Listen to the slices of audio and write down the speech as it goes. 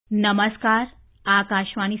नमस्कार।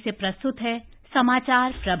 आकाशवाणी से प्रस्तुत है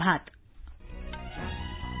समाचार प्रभात।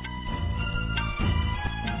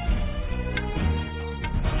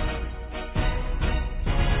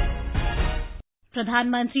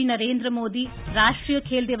 प्रधानमंत्री नरेंद्र मोदी राष्ट्रीय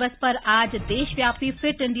खेल दिवस पर आज देशव्यापी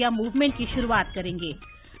फिट इंडिया मूवमेंट की शुरुआत करेंगे।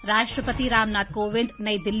 राष्ट्रपति रामनाथ कोविंद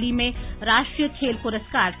नई दिल्ली में राष्ट्रीय खेल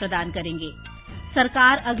पुरस्कार प्रदान करेंगे।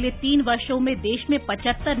 सरकार अगले 3 वर्षों में देश में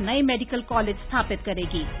 75 नए मेडिकल कॉलेज स्थापित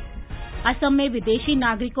करेगी। असम में विदेशी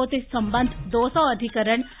नागरिकों से संबंध 200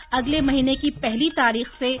 अधिकरण अगले महीने की 1 तारीख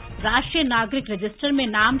से राष्ट्रीय नागरिक रजिस्टर में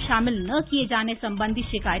नाम शामिल न किए जाने संबंधी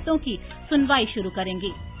शिकायतों की सुनवाई शुरू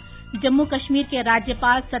करेंगे। जम्मू कश्मीर के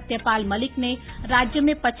राज्यपाल सत्यपाल मलिक ने राज्य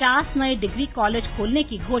में 50 नए डिग्री कॉलेज खोलने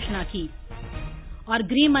की घोषणा की। और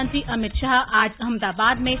गृह मंत्री अमित शाह आज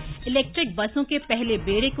अहमदाबाद में इलेक्ट्रिक बसों के पहले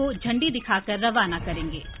बेड़े को झंडी दिखाकर रवाना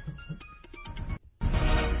करेंगे।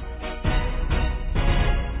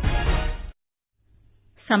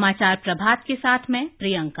 समाचार प्रभात के साथ मैं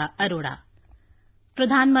प्रियंका अरोड़ा।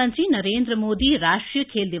 प्रधानमंत्री नरेंद्र मोदी राष्ट्रीय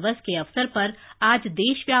खेल दिवस के अवसर पर आज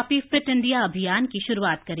देशव्यापी फिट इंडिया अभियान की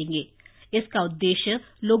शुरुआत करेंगे। इसका उद्देश्य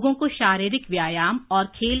लोगों को शारीरिक व्यायाम और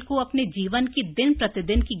खेल को अपने जीवन की दिन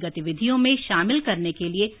प्रतिदिन की गतिविधियों में शामिल करने के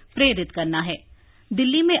लिए प्रेरित करना है।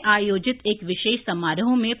 दिल्ली में आयोजित एक विशेष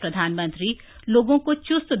समारोह में प्रधानमंत्री लोगों को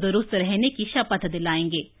चुस्त दुरुस्त रहने की शपथ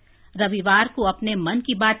दिलाएंगे। रविवार को अपने मन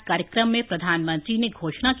की बात कार्यक्रम में प्रधानमंत्री ने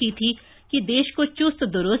घोषणा की थी कि देश को चुस्त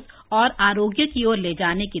दुरुस्त और आरोग्य की ओर ले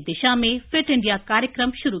जाने की दिशा में फिट इंडिया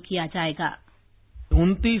कार्यक्रम शुरू किया जाएगा।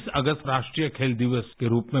 29 अगस्त राष्ट्रीय खेल दिवस के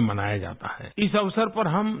रूप में मनाया जाता है। इस अवसर पर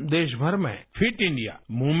हम देश भर में फिट इंडिया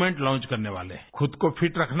मूवमेंट लॉन्च करने वाले हैं। खुद को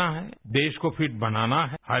फिट रखना है, देश को फिट बनाना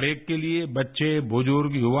है। हर एक के लिए, बच्चे,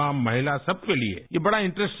 बुजुर्ग, युवा, महिला, सबके लिए ये बड़ा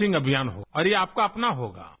इंटरेस्टिंग अभियान हो और ये आपका अपना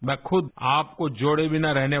होगा। मैं खुद आपको जोड़े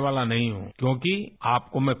बिना रहने वाला नहीं हूँ, क्योंकि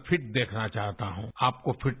आपको मैं फिट देखना चाहता हूँ,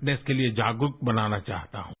 आपको फिटनेस के लिए जागरूक बनाना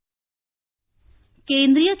चाहता हूँ।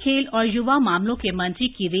 केंद्रीय खेल और युवा मामलों के मंत्री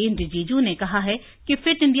किरेन रिजिजू ने कहा है कि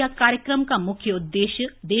फिट इंडिया कार्यक्रम का मुख्य उद्देश्य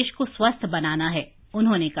देश को स्वस्थ बनाना है।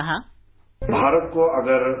 उन्होंने कहा, भारत को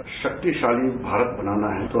अगर शक्तिशाली भारत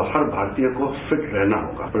बनाना है तो हर भारतीय को फिट रहना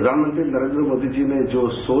होगा। प्रधानमंत्री नरेंद्र मोदी जी ने जो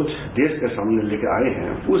सोच देश के सामने लेके आए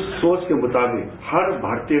हैं, उस सोच के मुताबिक हर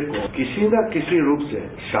भारतीय को किसी न किसी रूप से,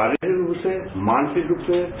 शारीरिक रूप से, मानसिक रूप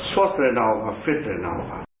से स्वस्थ रहना होगा, फिट रहना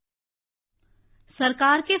होगा।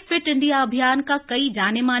 सरकार के फिट इंडिया अभियान का कई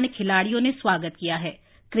जाने माने खिलाड़ियों ने स्वागत किया है।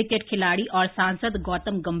 क्रिकेट खिलाड़ी और सांसद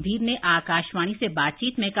गौतम गंभीर ने आकाशवाणी से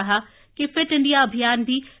बातचीत में कहा कि फिट इंडिया अभियान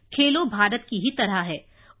भी खेलो भारत की ही तरह है।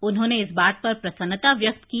 उन्होंने इस बात पर प्रसन्नता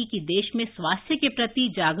व्यक्त की कि देश में स्वास्थ्य के प्रति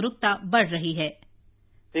जागरूकता बढ़ रही है।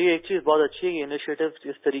 ये एक चीज बहुत अच्छी है, ये इनिशिएटिव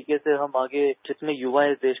जिस तरीके से हम आगे जितने युवा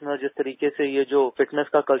हैं इस देश में और जिस तरीके से ये जो फिटनेस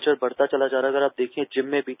का कल्चर बढ़ता चला जा रहा है। अगर आप देखिए जिम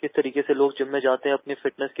में भी किस तरीके से लोग जिम में जाते हैं, अपनी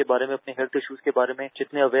फिटनेस के बारे में, अपने हेल्थ इश्यूज के बारे में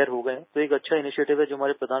जितने अवेयर हो गए हैं, तो एक अच्छा इनिशिएटिव है जो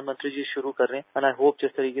हमारे प्रधानमंत्री जी शुरू कर रहे हैं। एंड आई होप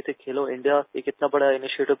जिस तरीके से खेलो इंडिया एक इतना बड़ा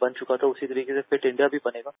इनिशिएटिव बन चुका था, उसी तरीके से फिट इंडिया भी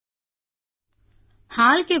बनेगा।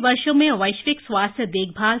 हाल के वर्षों में वैश्विक स्वास्थ्य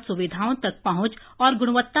देखभाल सुविधाओं तक पहुंच और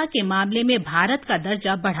गुणवत्ता के मामले में भारत का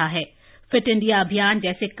दर्जा बढ़ा है। फिट इंडिया अभियान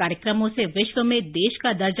जैसे कार्यक्रमों से विश्व में देश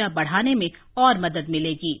का दर्जा बढ़ाने में और मदद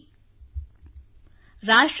मिलेगी।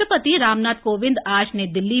 राष्ट्रपति रामनाथ कोविंद आज नई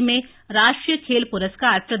दिल्ली में राष्ट्रीय खेल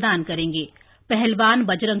पुरस्कार प्रदान करेंगे। पहलवान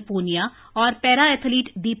बजरंग पूनिया और पैरा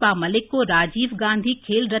एथलीट दीपा मलिक को राजीव गांधी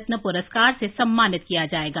खेल रत्न पुरस्कार से सम्मानित किया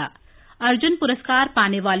जाएगा। अर्जुन पुरस्कार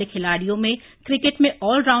पाने वाले खिलाड़ियों में क्रिकेट में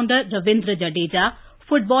ऑलराउंडर रविंद्र जडेजा,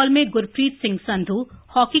 फुटबॉल में गुरप्रीत सिंह संधू,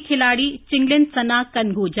 हॉकी खिलाड़ी चिंगलेनसना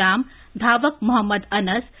कनगूजाम, धावक मोहम्मद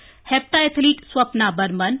अनस, हेप्टाएथलीट स्वप्ना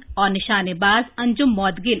बर्मन और निशानेबाज अंजुम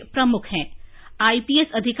मौदगिल प्रमुख हैं।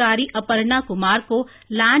 आईपीएस अधिकारी अपर्णा कुमार को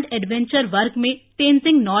लैंड एडवेंचर वर्ग में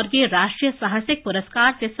तेनजिंग नोर्गे राष्ट्रीय साहसिक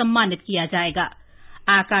पुरस्कार से सम्मानित किया जाएगा।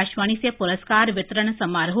 आकाशवाणी से पुरस्कार वितरण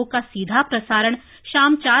समारोह का सीधा प्रसारण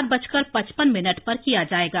शाम 4:55 पर किया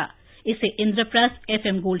जाएगा। इसे इंद्रप्रस्थ,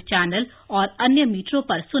 एफएम गोल्ड चैनल और अन्य मीटरों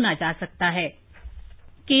पर सुना जा सकता है।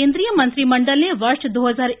 केंद्रीय मंत्रिमंडल ने वर्ष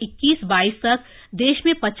 2021-22 तक देश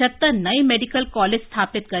में 75 नए मेडिकल कॉलेज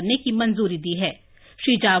स्थापित करने की मंजूरी दी है।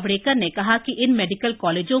 श्री जावड़ेकर ने कहा कि इन मेडिकल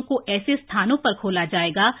कॉलेजों को ऐसे स्थानों पर खोला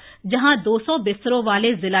जाएगा जहां 200 बिस्तरों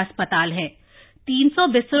वाले जिला अस्पताल हैं। 300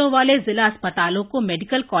 बिस्तरों वाले जिला अस्पतालों को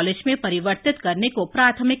मेडिकल कॉलेज में परिवर्तित करने को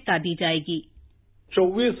प्राथमिकता दी जाएगी।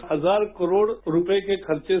 24,000 करोड़ रुपए के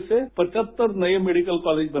खर्चे से 75 नए मेडिकल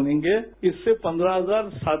कॉलेज बनेंगे। इससे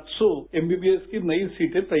 15,700 एमबीबीएस की नई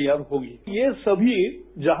सीटें तैयार होगी। ये सभी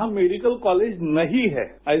जहां मेडिकल कॉलेज नहीं है,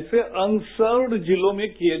 ऐसे अनसर्व्ड जिलों में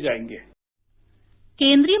किए जाएंगे।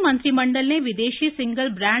 केंद्रीय मंत्रिमंडल ने विदेशी सिंगल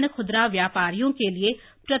ब्रांड खुदरा व्यापारियों के लिए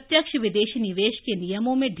प्रत्यक्ष विदेशी निवेश के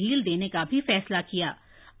नियमों में ढील देने का भी फैसला किया।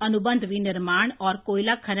 अनुबंध विनिर्माण और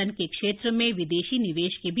कोयला खनन के क्षेत्र में विदेशी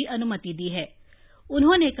निवेश की भी अनुमति दी है।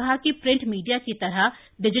 उन्होंने कहा कि प्रिंट मीडिया की तरह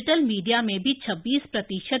डिजिटल मीडिया में भी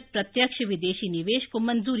 26% प्रत्यक्ष विदेशी निवेश को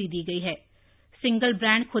मंजूरी दी गई है। सिंगल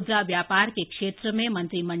ब्रांड खुदरा व्यापार के क्षेत्र में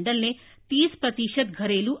मंत्रिमंडल ने 30%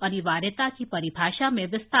 घरेलू अनिवार्यता की परिभाषा में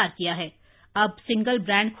विस्तार किया है। अब सिंगल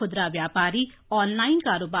ब्रांड खुदरा व्यापारी ऑनलाइन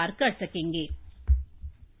कारोबार कर सकेंगे।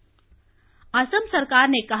 असम सरकार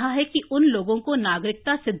ने कहा है कि उन लोगों को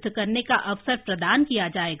नागरिकता सिद्ध करने का अवसर प्रदान किया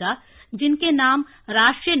जाएगा जिनके नाम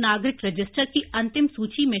राष्ट्रीय नागरिक रजिस्टर की अंतिम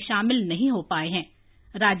सूची में शामिल नहीं हो पाए हैं।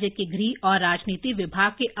 राज्य के गृह और राजनीति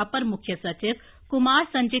विभाग के अपर मुख्य सचिव कुमार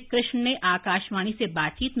संजय कृष्ण ने आकाशवाणी से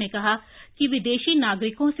बातचीत में कहा कि विदेशी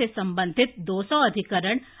नागरिकों से संबंधित 200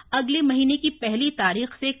 अधिकरण अगले महीने की 1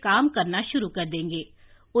 तारीख से काम करना शुरू कर देंगे।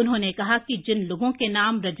 उन्होंने कहा कि जिन लोगों के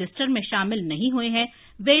नाम रजिस्टर में शामिल नहीं हुए हैं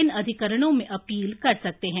वे इन अधिकरणों में अपील कर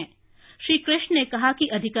सकते हैं। श्री कृष्ण ने कहा कि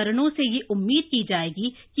अधिकरणों से ये उम्मीद की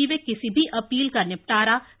जाएगी कि वे किसी भी अपील का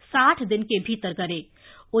निपटारा 60 दिन के भीतर करें।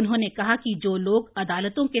 उन्होंने कहा कि जो लोग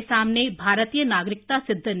अदालतों के सामने भारतीय नागरिकता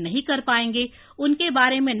सिद्ध नहीं कर पाएंगे उनके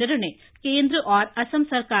बारे में निर्णय केंद्र और असम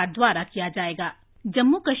सरकार द्वारा किया जाएगा।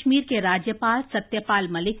 जम्मू कश्मीर के राज्यपाल सत्यपाल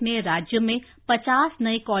मलिक ने राज्य में 50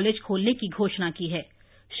 नए कॉलेज खोलने की घोषणा की है।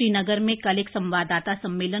 श्रीनगर में कल एक संवाददाता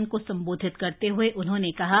सम्मेलन को संबोधित करते हुए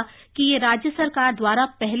उन्होंने कहा कि ये राज्य सरकार द्वारा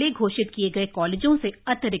पहले घोषित किए गए कॉलेजों से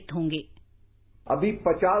अतिरिक्त होंगे। अभी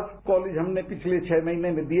 50 कॉलेज हमने पिछले 6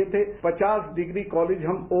 महीने में दिए थे, 50 डिग्री कॉलेज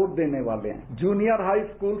हम और देने वाले हैं। जूनियर हाई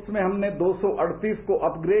स्कूल्स में हमने 238 को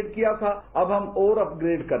अपग्रेड किया था, अब हम और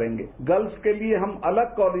अपग्रेड करेंगे। गर्ल्स के लिए हम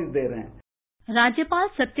अलग कॉलेज दे रहे हैं। राज्यपाल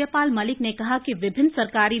सत्यपाल मलिक ने कहा कि विभिन्न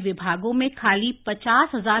सरकारी विभागों में खाली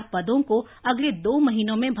 50,000 पदों को अगले 2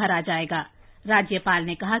 महीनों में भरा जाएगा। राज्यपाल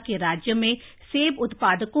ने कहा कि राज्य में सेब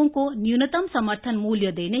उत्पादकों को न्यूनतम समर्थन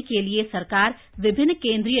मूल्य देने के लिए सरकार विभिन्न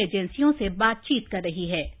केंद्रीय एजेंसियों से बातचीत कर रही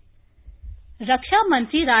है। रक्षा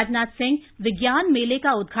मंत्री राजनाथ सिंह विज्ञान मेले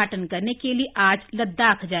का उद्घाटन करने के लिए आज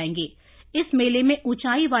लद्दाख जाएंगे। इस मेले में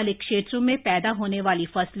ऊंचाई वाले क्षेत्रों में पैदा होने वाली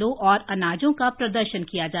फसलों और अनाजों का प्रदर्शन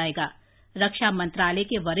किया जाएगा। रक्षा मंत्रालय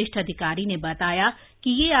के वरिष्ठ अधिकारी ने बताया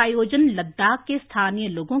कि ये आयोजन लद्दाख के स्थानीय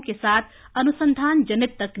लोगों के साथ अनुसंधान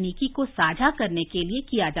जनित तकनीकी को साझा करने के लिए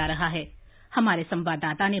किया जा रहा है। हमारे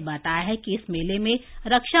संवाददाता ने बताया है कि इस मेले में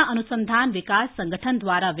रक्षा अनुसंधान विकास संगठन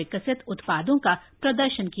द्वारा विकसित उत्पादों का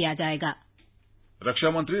प्रदर्शन किया जाएगा। रक्षा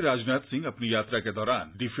मंत्री राजनाथ सिंह अपनी यात्रा के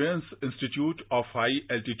दौरान defence institute of high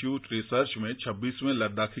altitude research में 26वें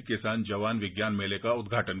लद्दाखी किसान जवान विज्ञान मेले का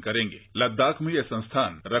उद्घाटन करेंगे। लद्दाख में यह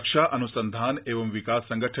संस्थान रक्षा अनुसंधान एवं विकास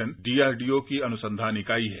संगठन DRDO की अनुसंधान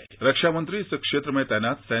इकाई है। रक्षा मंत्री इस क्षेत्र में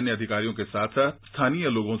तैनात सैन्य अधिकारियों के साथ साथ स्थानीय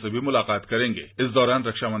लोगों से भी मुलाकात करेंगे। इस दौरान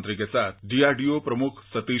रक्षा मंत्री के साथ DRDO प्रमुख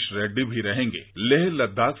सतीश रेड्डी भी रहेंगे। लेह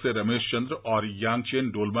लद्दाख से रमेश चंद्र और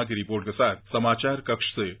यांगचेन डोलमा की रिपोर्ट के साथ समाचार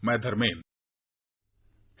कक्ष से मैं धर्मेंद्र।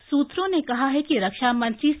 सूत्रों ने कहा है कि रक्षा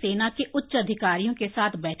मंत्री सेना के उच्च अधिकारियों के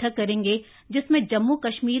साथ बैठक करेंगे जिसमें जम्मू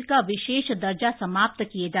कश्मीर का विशेष दर्जा समाप्त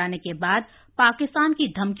किए जाने के बाद पाकिस्तान की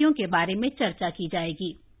धमकियों के बारे में चर्चा की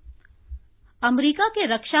जाएगी। अमेरिका के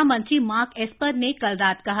रक्षा मंत्री मार्क एस्पर ने कल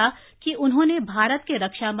रात कहा कि उन्होंने भारत के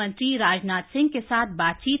रक्षा मंत्री राजनाथ सिंह के साथ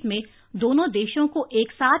बातचीत में दोनों देशों को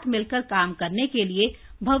एक साथ मिलकर काम करने के लिए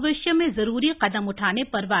भविष्य में जरूरी कदम उठाने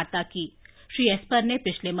पर वार्ता की। श्री एस्पर ने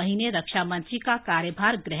पिछले महीने रक्षा मंत्री का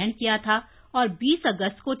कार्यभार ग्रहण किया था और 20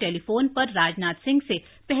 अगस्त को टेलीफोन पर राजनाथ सिंह से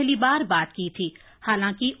पहली बार बात की थी।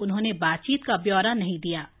 हालांकि उन्होंने बातचीत का ब्यौरा नहीं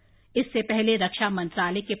दिया। इससे पहले रक्षा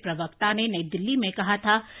मंत्रालय के प्रवक्ता ने नई दिल्ली में कहा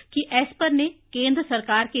था कि एस्पर ने केंद्र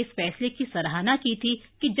सरकार के इस फैसले की सराहना की थी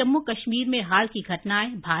कि जम्मू कश्मीर में हाल की घटनाएं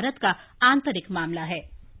भारत का आंतरिक मामला है।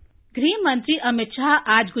 गृह मंत्री अमित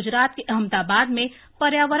शाह आज गुजरात के अहमदाबाद में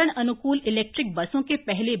पर्यावरण अनुकूल इलेक्ट्रिक बसों के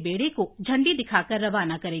पहले बेड़े को झंडी दिखाकर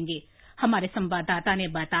रवाना करेंगे। हमारे संवाददाता ने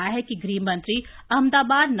बताया है कि गृह मंत्री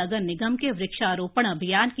अहमदाबाद नगर निगम के वृक्षारोपण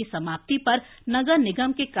अभियान की समाप्ति पर नगर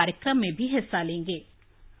निगम के कार्यक्रम में भी हिस्सा लेंगे।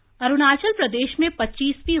 अरुणाचल प्रदेश में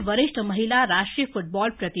 25वीं वरिष्ठ महिला राष्ट्रीय फुटबॉल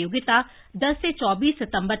प्रतियोगिता 10 से 24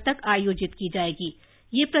 सितंबर तक आयोजित की जाएगी।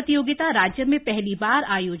 ये प्रतियोगिता राज्य में पहली बार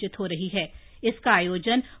आयोजित हो रही है। इसका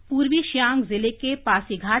आयोजन पूर्वी सियांग जिले के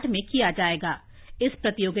पासीघाट में किया जाएगा। इस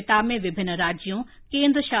प्रतियोगिता में विभिन्न राज्यों,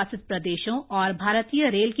 केंद्र शासित प्रदेशों और भारतीय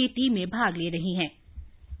रेल की टीमें भाग ले रही हैं।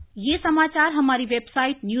 ये समाचार हमारी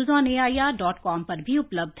वेबसाइट newsonair.com पर भी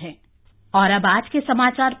उपलब्ध हैं। और अब आज के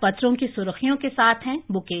समाचार पत्रों की सुर्खियों के साथ हैं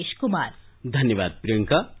मुकेश कुमार। धन्यवाद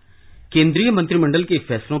प्रियंका। केंद्रीय मंत्रिमंडल के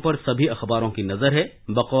फैसलों पर सभी अखबारों की नजर है।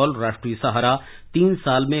 बकौल राष्ट्रीय सहारा 3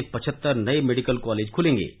 साल में 75 नए मेडिकल कॉलेज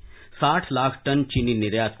खुलेंगे। 60 लाख टन चीनी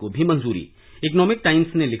निर्यात को भी मंजूरी। इकोनॉमिक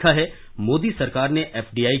टाइम्स ने लिखा है, मोदी सरकार ने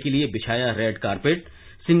FDI के लिए बिछाया red carpet,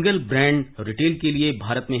 single brand retail के लिए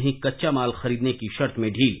भारत में ही कच्चा माल खरीदने की शर्त में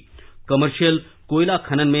ढील, कमर्शियल कोयला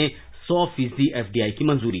खनन में 100% FDI की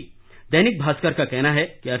मंजूरी। दैनिक भास्कर का कहना है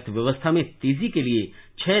कि अर्थव्यवस्था में तेजी के लिए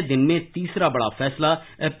 6 दिन में तीसरा बड़ा फैसला,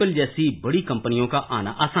 एप्पल जैसी बड़ी कंपनियों का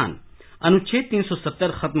आना आसान। अनुच्छेद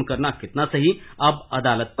 370 खत्म करना कितना सही, अब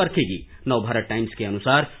अदालत परखेगी। नवभारत टाइम्स के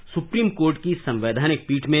अनुसार सुप्रीम कोर्ट की संवैधानिक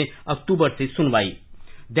पीठ में अक्टूबर से सुनवाई।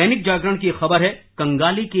 दैनिक जागरण की खबर है,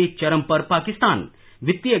 कंगाली के चरम पर पाकिस्तान,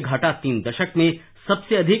 वित्तीय घाटा 3 दशक में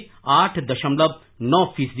सबसे अधिक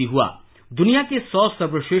 8.9% हुआ। दुनिया के 100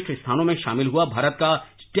 सर्वश्रेष्ठ स्थानों में शामिल हुआ भारत का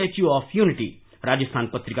statue of unity. Rajasthan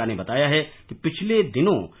Patrika ने बताया है कि पिछले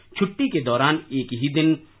दिनों छुट्टी के दौरान एक ही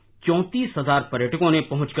दिन 34,000 पर्यटकों ने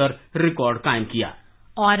पहुंचकर रिकॉर्ड कायम किया।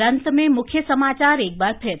 और अंत में मुख्य समाचार एक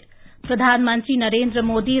बार फिर। प्रधानमंत्री नरेंद्र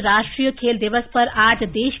मोदी राष्ट्रीय खेल दिवस पर आज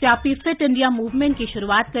देशव्यापी फिट इंडिया मूवमेंट की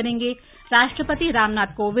शुरुआत करेंगे। राष्ट्रपति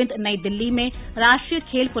रामनाथ कोविंद नई दिल्ली में राष्ट्रीय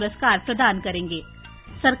खेल पुरस्कार प्रदान करेंगे।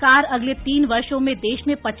 सरकार अगले 3 वर्षों में देश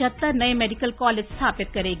में 75 नए मेडिकल कॉलेज स्थापित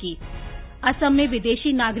करेगी। असम में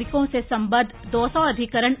विदेशी नागरिकों से संबद्ध 200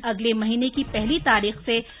 अधिकरण अगले महीने की 1 तारीख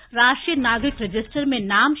से राष्ट्रीय नागरिक रजिस्टर में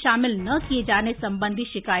नाम शामिल न किए जाने संबंधी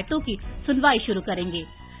शिकायतों की सुनवाई शुरू करेंगे।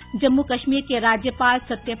 जम्मू कश्मीर के राज्यपाल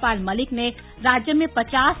सत्यपाल मलिक ने राज्य में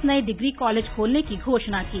 50 नए डिग्री कॉलेज खोलने की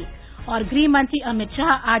घोषणा की। और गृह मंत्री अमित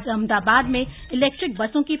शाह आज अहमदाबाद में इलेक्ट्रिक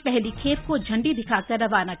बसों की पहली खेप को झंडी दिखाकर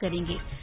रवाना करेंगे।